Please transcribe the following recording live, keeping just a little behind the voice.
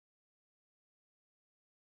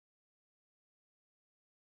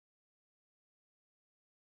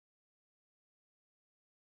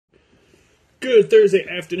Good Thursday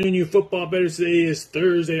afternoon, you football bettors. Today is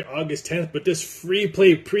Thursday, August 10th, but this free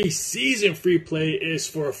play, preseason free play is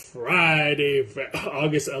for Friday,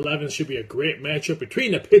 August 11th. Should be a great matchup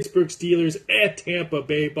between the Pittsburgh Steelers and Tampa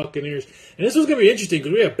Bay Buccaneers. And this one's going to be interesting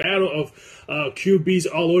because we have a battle of QBs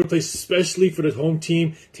all over the place, especially for the home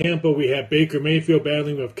team. Tampa, we have Baker Mayfield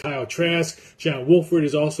battling with Kyle Trask. John Wolford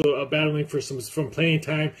is also battling for some playing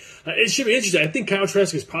time. It should be interesting. I think Kyle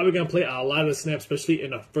Trask is probably going to play a lot of the snaps, especially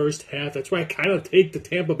in the first half. That's why I kind of take the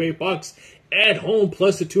Tampa Bay Bucks at home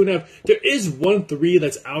plus the 2.5. There is 1-3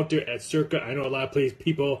 that's out there at Circa. I know a lot of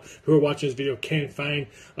people who are watching this video can't find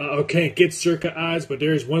or can't get Circa odds, but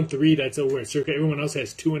there is 1-3 that's over at Circa. Everyone else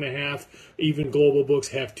has 2.5. Even global books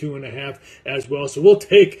have 2.5 as well. So we'll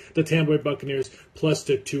take the Tampa Bay Buccaneers plus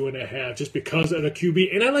the 2.5 just because of the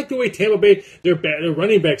QB. And I like the way Tampa Bay, their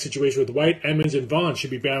running back situation with White, Emmons, and Vaughn should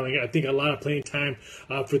be battling. I think a lot of playing time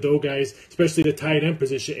for those guys, especially the tight end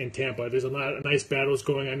position in Tampa. There's a lot of nice battles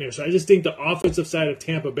going on there. So I just think the offensive side of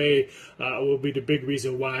Tampa Bay will be the big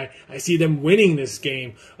reason why I see them winning this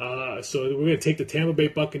game. So we're going to take the Tampa Bay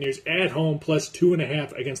Buccaneers at home plus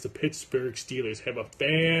 2.5 against the Pittsburgh Steelers. Have a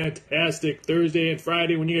fantastic Thursday and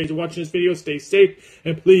Friday when you guys are watching this video. Stay safe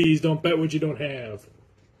and please don't bet what you don't have.